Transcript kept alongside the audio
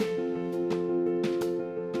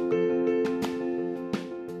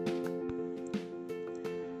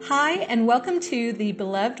Hi, and welcome to the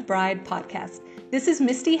Beloved Bride podcast. This is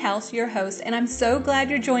Misty House, your host, and I'm so glad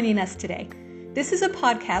you're joining us today. This is a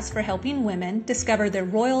podcast for helping women discover their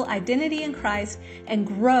royal identity in Christ and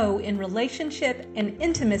grow in relationship and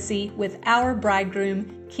intimacy with our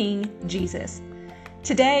bridegroom, King Jesus.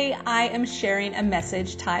 Today, I am sharing a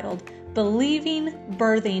message titled, Believing,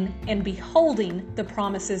 Birthing, and Beholding the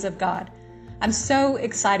Promises of God. I'm so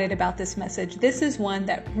excited about this message. This is one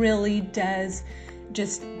that really does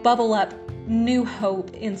just bubble up new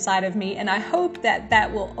hope inside of me, and I hope that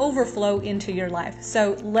will overflow into your life.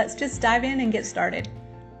 So let's just dive in and get started.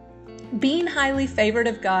 Being highly favored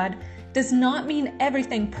of God does not mean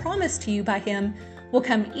everything promised to you by Him will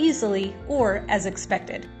come easily or as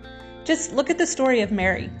expected. Just look at the story of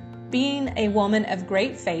Mary. Being a woman of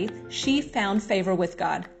great faith, she found favor with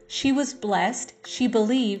God. She was blessed, she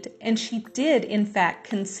believed, and she did in fact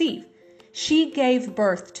conceive. She gave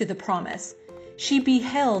birth to the promise. She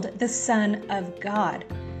beheld the Son of God.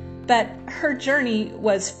 But her journey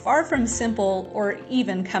was far from simple or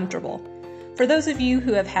even comfortable. For those of you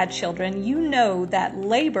who have had children, you know that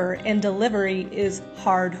labor and delivery is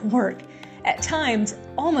hard work, at times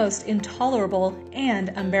almost intolerable and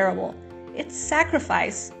unbearable. It's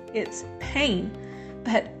sacrifice, it's pain,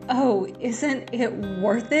 but isn't it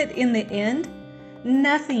worth it in the end?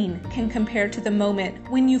 Nothing can compare to the moment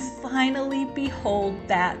when you finally behold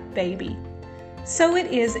that baby. So it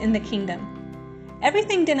is in the kingdom.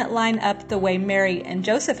 Everything didn't line up the way Mary and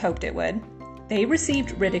Joseph hoped it would. They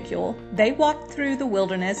received ridicule. They walked through the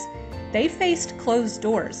wilderness. They faced closed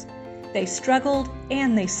doors. They struggled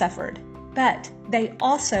and they suffered. But they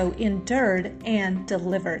also endured and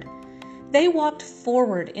delivered. They walked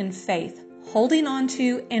forward in faith, holding on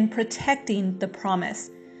to and protecting the promise.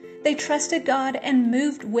 They trusted God and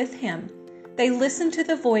moved with Him. They listened to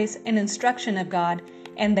the voice and instruction of God,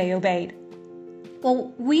 and they obeyed.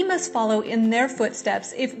 Well, we must follow in their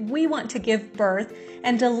footsteps if we want to give birth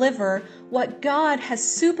and deliver what God has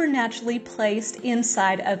supernaturally placed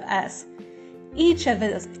inside of us. Each of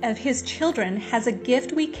His children has a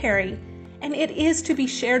gift we carry, and it is to be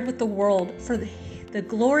shared with the world for the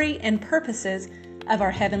glory and purposes of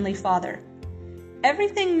our Heavenly Father.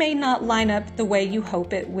 Everything may not line up the way you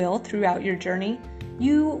hope it will throughout your journey.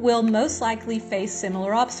 You will most likely face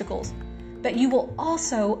similar obstacles. But you will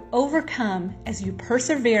also overcome as you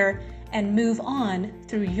persevere and move on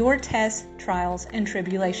through your tests, trials, and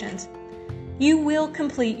tribulations. You will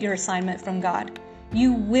complete your assignment from God.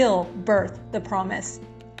 You will birth the promise.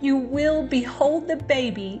 You will behold the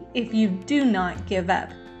baby if you do not give up.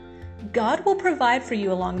 God will provide for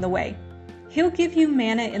you along the way. He'll give you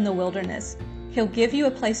manna in the wilderness. He'll give you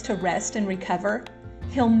a place to rest and recover.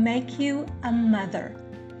 He'll make you a mother.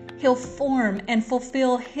 He'll form and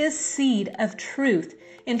fulfill His seed of truth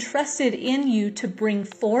entrusted in you to bring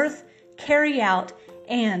forth, carry out,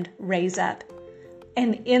 and raise up.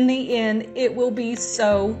 And in the end, it will be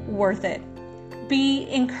so worth it. Be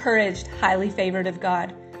encouraged, highly favored of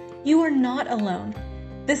God. You are not alone.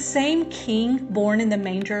 The same King born in the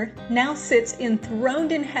manger now sits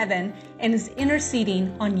enthroned in heaven and is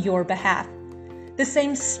interceding on your behalf. The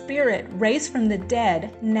same Spirit raised from the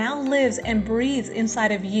dead now lives and breathes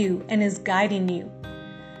inside of you and is guiding you.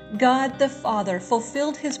 God the Father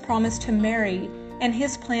fulfilled His promise to Mary and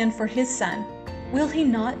His plan for His Son. Will He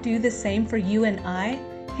not do the same for you and I,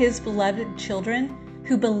 His beloved children,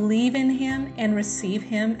 who believe in Him and receive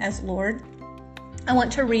Him as Lord? I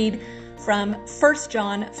want to read from 1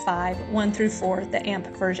 John 5, 1 through 4, the AMP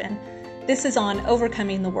version. This is on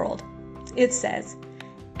overcoming the world. It says,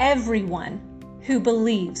 Everyone who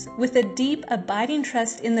believes with a deep abiding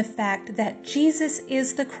trust in the fact that Jesus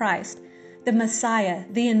is the Christ, the Messiah,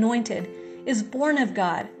 the Anointed, is born of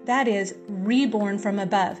God, that is, reborn from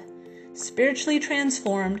above, spiritually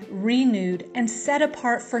transformed, renewed, and set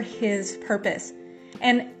apart for His purpose.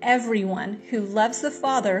 And everyone who loves the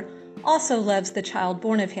Father also loves the child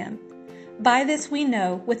born of Him. By this we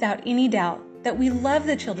know, without any doubt, that we love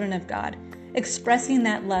the children of God, expressing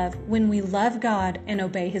that love when we love God and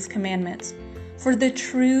obey His commandments. For the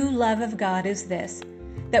true love of God is this,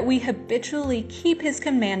 that we habitually keep His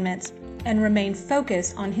commandments and remain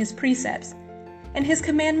focused on His precepts. And His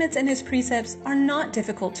commandments and His precepts are not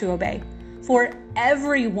difficult to obey, for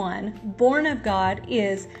everyone born of God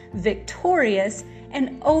is victorious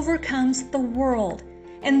and overcomes the world.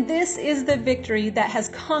 And this is the victory that has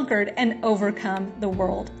conquered and overcome the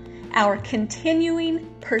world, our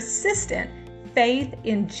continuing, persistent faith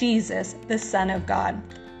in Jesus, the Son of God.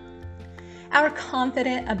 Our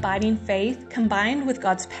confident, abiding faith, combined with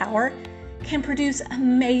God's power, can produce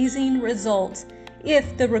amazing results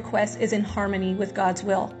if the request is in harmony with God's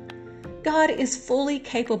will. God is fully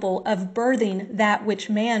capable of birthing that which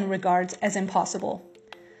man regards as impossible.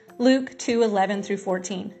 Luke 2:11 through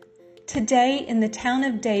 14. Today in the town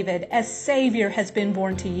of David, a Savior has been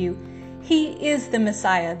born to you. He is the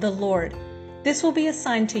Messiah, the Lord. This will be a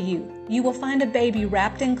sign to you. You will find a baby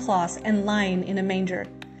wrapped in cloths and lying in a manger.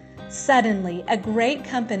 Suddenly, a great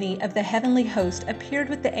company of the heavenly host appeared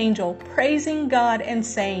with the angel, praising God and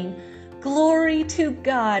saying, "Glory to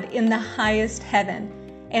God in the highest heaven,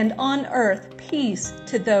 and on earth peace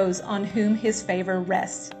to those on whom his favor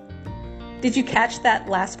rests." Did you catch that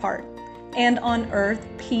last part? And on earth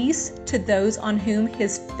peace to those on whom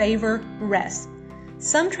his favor rests.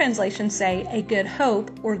 Some translations say a good hope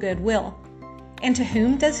or goodwill. And to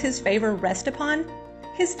whom does his favor rest upon?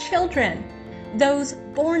 His children. Those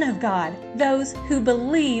born of God, those who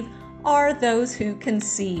believe, are those who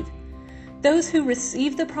conceive. Those who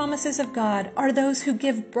receive the promises of God are those who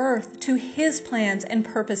give birth to his plans and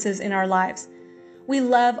purposes in our lives. We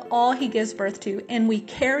love all he gives birth to, and we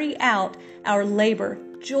carry out our labor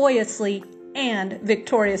joyously and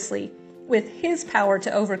victoriously with his power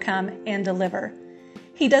to overcome and deliver.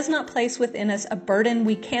 He does not place within us a burden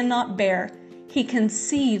we cannot bear. He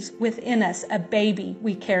conceives within us a baby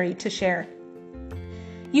we carry to share.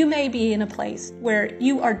 You may be in a place where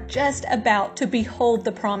you are just about to behold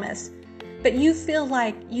the promise, but you feel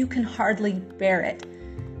like you can hardly bear it.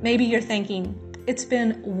 Maybe you're thinking, it's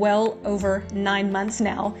been well over 9 months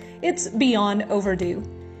now. It's beyond overdue.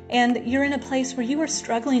 And you're in a place where you are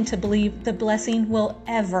struggling to believe the blessing will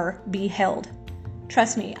ever be held.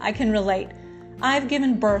 Trust me, I can relate. I've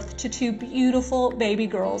given birth to 2 beautiful baby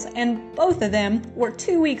girls, and both of them were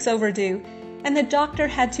 2 weeks overdue, and the doctor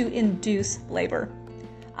had to induce labor.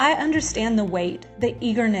 I understand the weight, the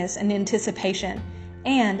eagerness and anticipation,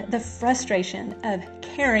 and the frustration of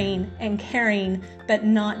carrying and carrying, but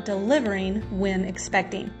not delivering when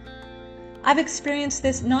expecting. I've experienced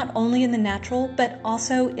this not only in the natural, but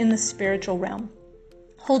also in the spiritual realm.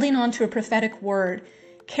 Holding on to a prophetic word,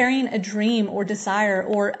 carrying a dream or desire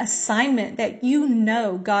or assignment that you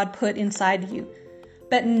know God put inside you,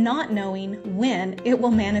 but not knowing when it will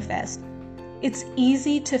manifest. It's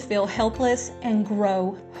easy to feel helpless and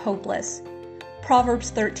grow hopeless.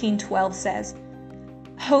 Proverbs 13:12 says,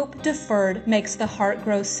 "Hope deferred makes the heart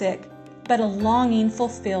grow sick, but a longing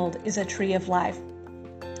fulfilled is a tree of life."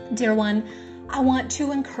 Dear one, I want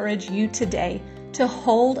to encourage you today to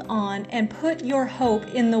hold on and put your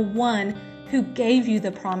hope in the one who gave you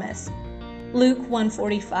the promise. Luke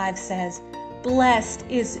 1:45 says, "Blessed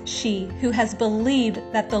is she who has believed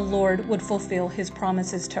that the Lord would fulfill his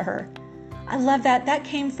promises to her." I love that. That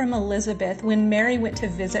came from Elizabeth when Mary went to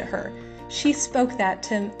visit her. She spoke that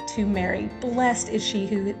to Mary. Blessed is she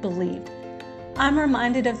who believed. I'm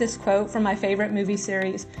reminded of this quote from my favorite movie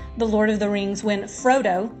series, The Lord of the Rings, when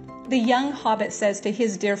Frodo, the young hobbit, says to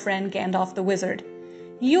his dear friend Gandalf the wizard,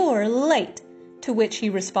 "You're late," to which he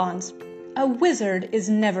responds, "A wizard is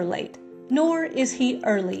never late, nor is he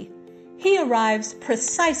early. He arrives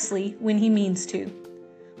precisely when he means to."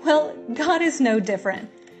 Well, God is no different.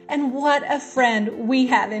 And what a friend we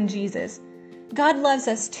have in Jesus. God loves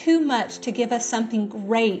us too much to give us something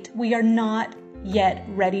great we are not yet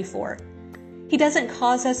ready for. He doesn't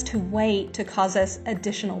cause us to wait to cause us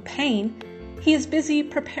additional pain. He is busy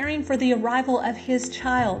preparing for the arrival of his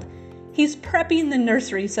child. He's prepping the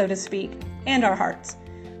nursery, so to speak, and our hearts,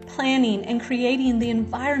 planning and creating the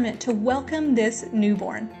environment to welcome this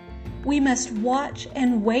newborn. We must watch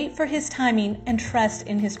and wait for his timing and trust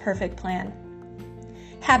in his perfect plan.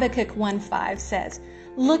 Habakkuk 1:5 says,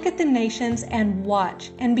 "Look at the nations and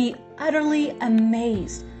watch and be utterly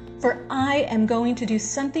amazed, for I am going to do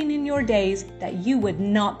something in your days that you would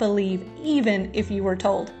not believe even if you were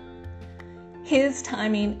told." His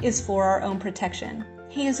timing is for our own protection.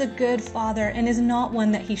 He is a good Father and is not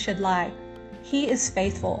one that he should lie. He is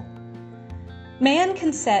faithful. Man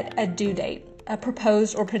can set a due date, a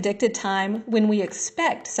proposed or predicted time when we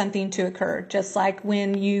expect something to occur, just like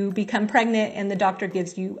when you become pregnant and the doctor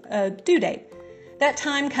gives you a due date. That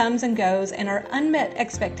time comes and goes, and our unmet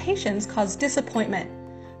expectations cause disappointment.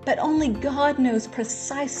 But only God knows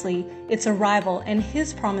precisely its arrival, and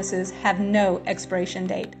his promises have no expiration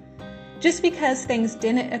date. Just because things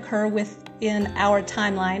didn't occur within our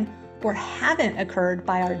timeline or haven't occurred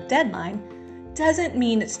by our deadline doesn't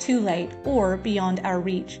mean it's too late or beyond our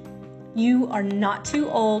reach. You are not too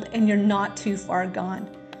old and you're not too far gone.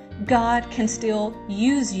 God can still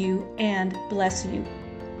use you and bless you.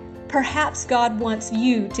 Perhaps God wants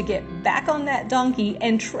you to get back on that donkey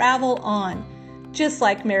and travel on, just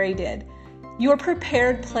like Mary did. Your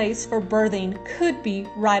prepared place for birthing could be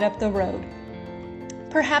right up the road.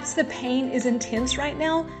 Perhaps the pain is intense right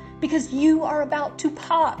now, because you are about to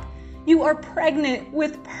pop. You are pregnant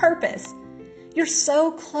with purpose. You're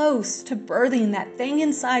so close to birthing that thing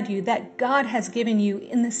inside you that God has given you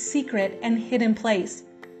in the secret and hidden place.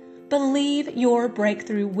 Believe your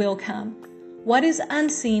breakthrough will come. What is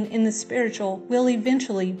unseen in the spiritual will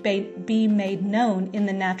eventually be made known in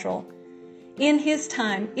the natural. In His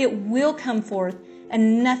time, it will come forth,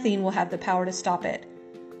 and nothing will have the power to stop it.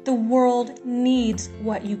 The world needs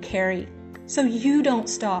what you carry. So you don't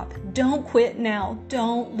stop. Don't quit now.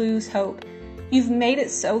 Don't lose hope. You've made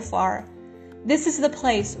it so far. This is the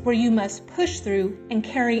place where you must push through and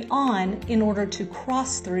carry on in order to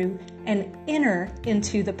cross through and enter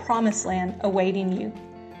into the promised land awaiting you.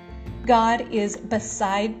 God is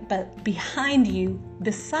behind you,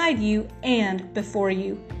 beside you, and before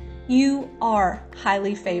you. You are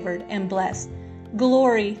highly favored and blessed.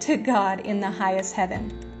 Glory to God in the highest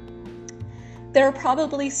heaven. There are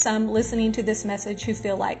probably some listening to this message who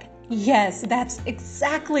feel like, yes, that's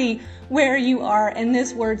exactly where you are, and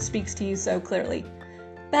this word speaks to you so clearly.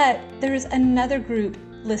 But there's another group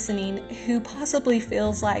listening who possibly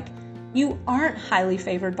feels like you aren't highly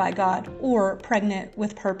favored by God or pregnant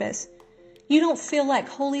with purpose. You don't feel like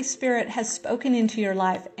Holy Spirit has spoken into your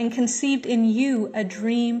life and conceived in you a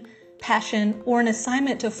dream, passion, or an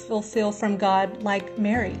assignment to fulfill from God like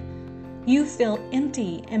Mary. You feel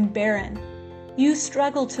empty and barren. You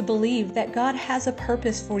struggle to believe that God has a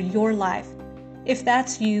purpose for your life. If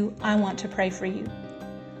that's you, I want to pray for you.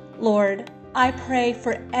 Lord, I pray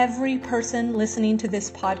for every person listening to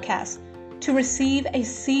this podcast to receive a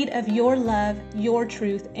seed of your love, your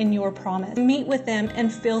truth, and your promise. Meet with them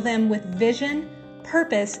and fill them with vision,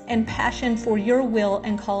 purpose, and passion for your will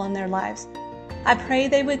and call in their lives. I pray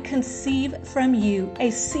they would conceive from you a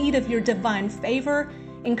seed of your divine favor,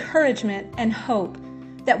 encouragement, and hope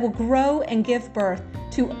that will grow and give birth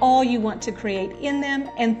to all you want to create in them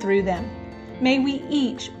and through them. May we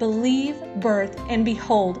each believe, birth, and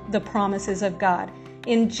behold the promises of God.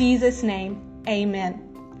 In Jesus' name, amen.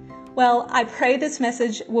 Well, I pray this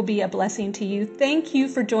message will be a blessing to you. Thank you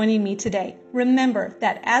for joining me today. Remember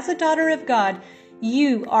that as a daughter of God,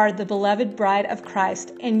 you are the beloved bride of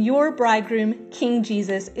Christ, and your bridegroom, King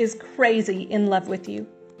Jesus, is crazy in love with you.